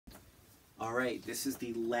All right, this is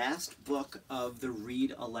the last book of the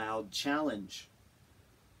Read Aloud Challenge.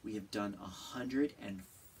 We have done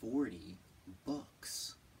 140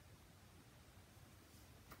 books.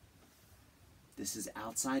 This is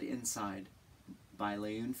Outside Inside by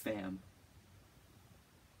Leun Pham.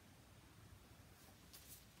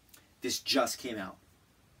 This just came out.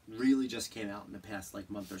 Really just came out in the past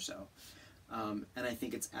month or so. And I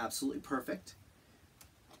think it's absolutely perfect.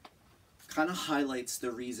 Kind of highlights the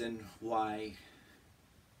reason why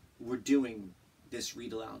we're doing this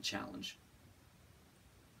Read Aloud Challenge.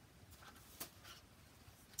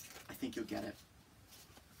 I think you'll get it.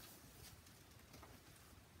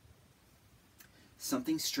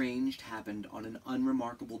 Something strange happened on an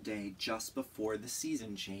unremarkable day just before the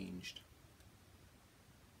season changed.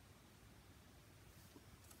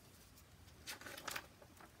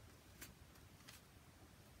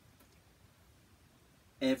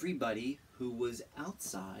 Everybody who was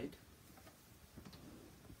outside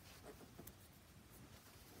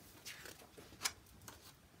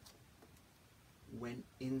went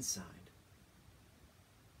inside.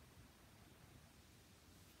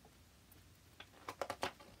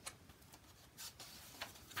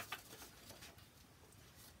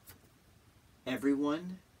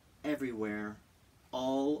 Everyone, everywhere,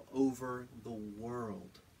 all over the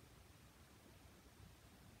world.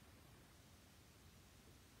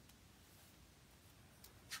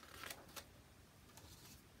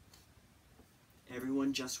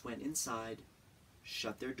 Everyone just went inside,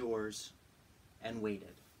 shut their doors, and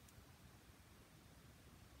waited.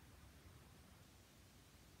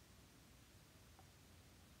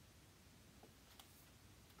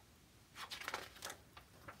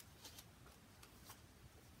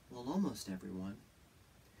 Well, almost everyone.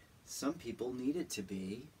 Some people needed to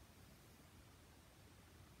be.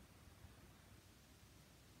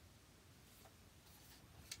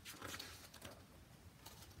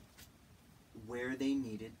 Where they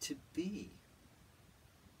needed to be.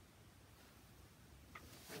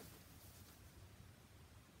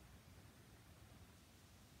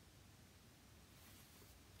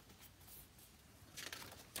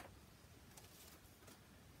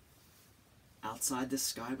 Outside, the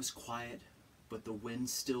sky was quiet, but the wind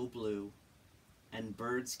still blew, and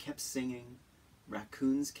birds kept singing,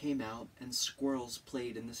 raccoons came out, and squirrels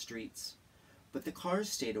played in the streets. But the cars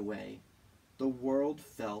stayed away. The world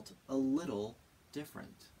felt a little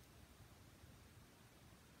different.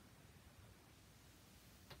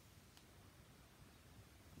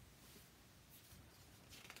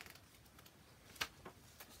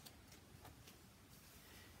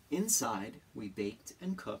 Inside, we baked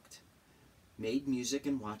and cooked, made music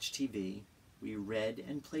and watched TV. We read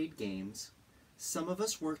and played games. Some of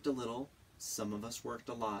us worked a little, some of us worked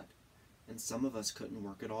a lot, and some of us couldn't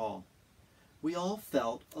work at all. We all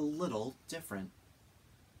felt a little different.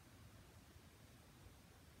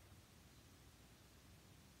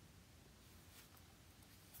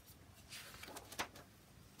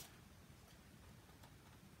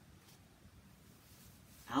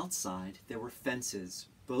 Outside, there were fences,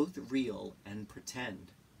 both real and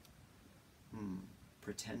pretend.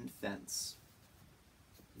 Pretend fence.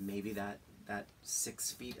 Maybe that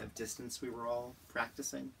 6 feet of distance we were all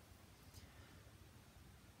practicing.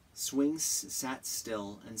 Swings sat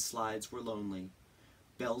still and slides were lonely.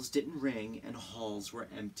 Bells didn't ring and halls were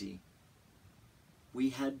empty. We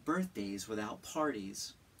had birthdays without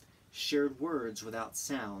parties, shared words without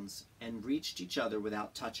sounds, and reached each other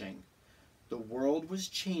without touching. The world was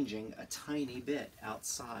changing a tiny bit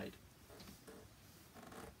outside.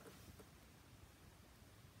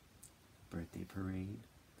 Birthday parade,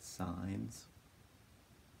 signs.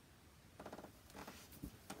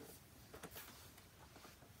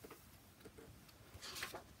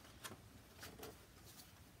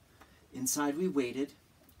 Inside we waited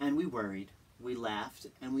and we worried, we laughed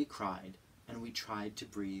and we cried, and we tried to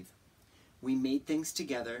breathe. We made things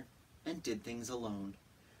together and did things alone.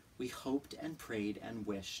 We hoped and prayed and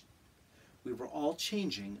wished. We were all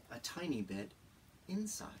changing a tiny bit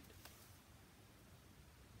inside.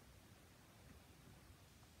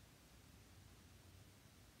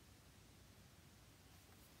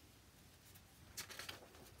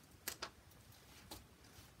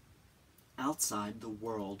 Outside, the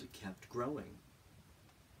world kept growing.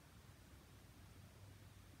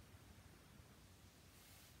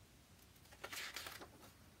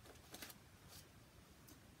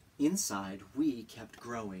 Inside, we kept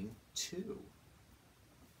growing too.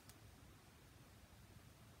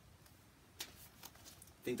 I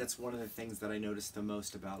think that's one of the things that I noticed the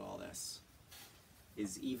most about all this,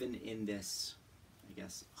 is even in this, I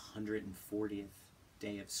guess, 140th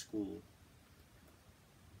day of school,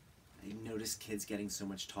 I noticed notice kids getting so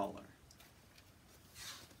much taller.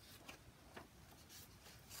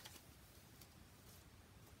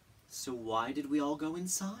 So why did we all go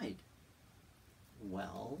inside?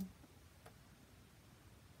 Well,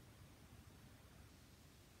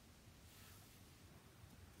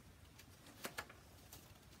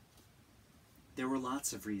 there were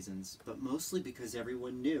lots of reasons, but mostly because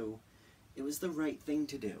everyone knew it was the right thing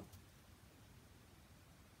to do.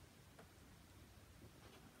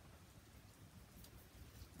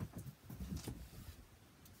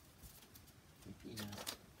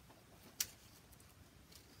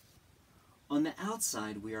 On the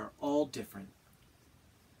outside, we are all different.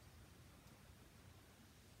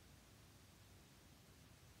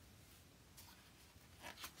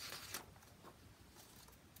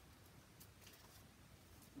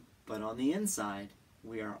 But on the inside,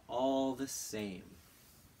 we are all the same.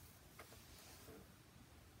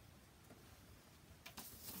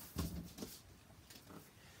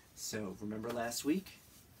 So, remember last week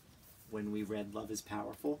when we read Love is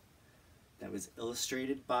Powerful? That was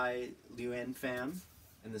illustrated by Luann Pham,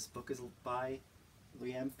 and this book is by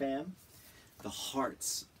Luann Pham. The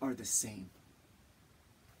hearts are the same.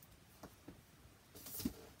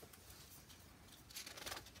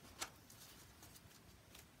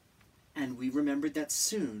 And we remembered that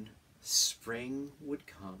soon spring would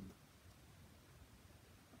come.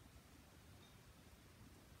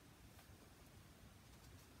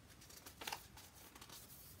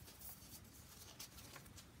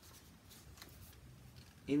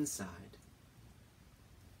 Inside.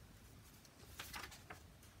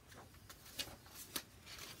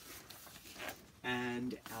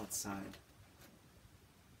 And outside.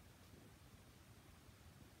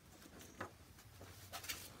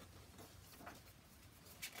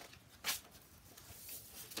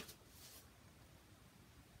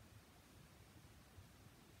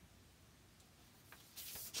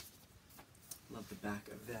 Love the back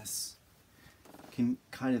of this. Can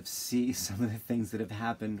kind of see some of the things that have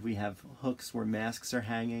happened. We have hooks where masks are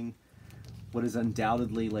hanging. What is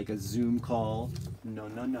undoubtedly like a Zoom call. No,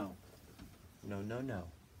 no, no. No, no, no.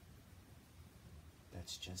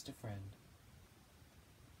 That's just a friend.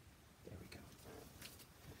 There we go.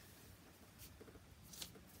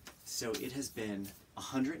 So it has been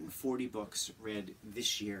 140 books read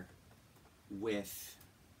this year with,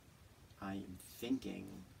 I am thinking,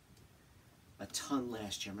 a ton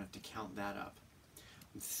last year. I'm going to have to count that up.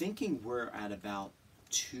 I'm thinking we're at about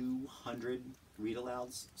 200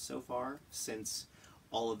 read-alouds so far since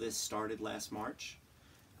all of this started last March.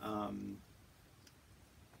 In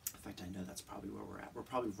fact, I know that's probably where we're at. We're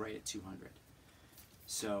probably right at 200.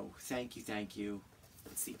 So thank you, thank you.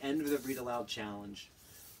 It's the end of the Read Aloud Challenge,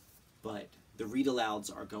 but the read-alouds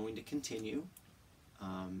are going to continue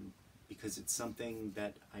because it's something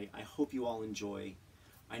that I hope you all enjoy.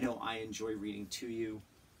 I know I enjoy reading to you,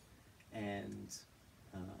 and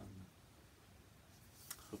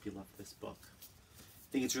hope you love this book. I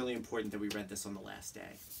think it's really important that we read this on the last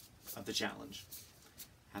day of the challenge.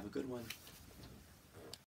 Have a good one.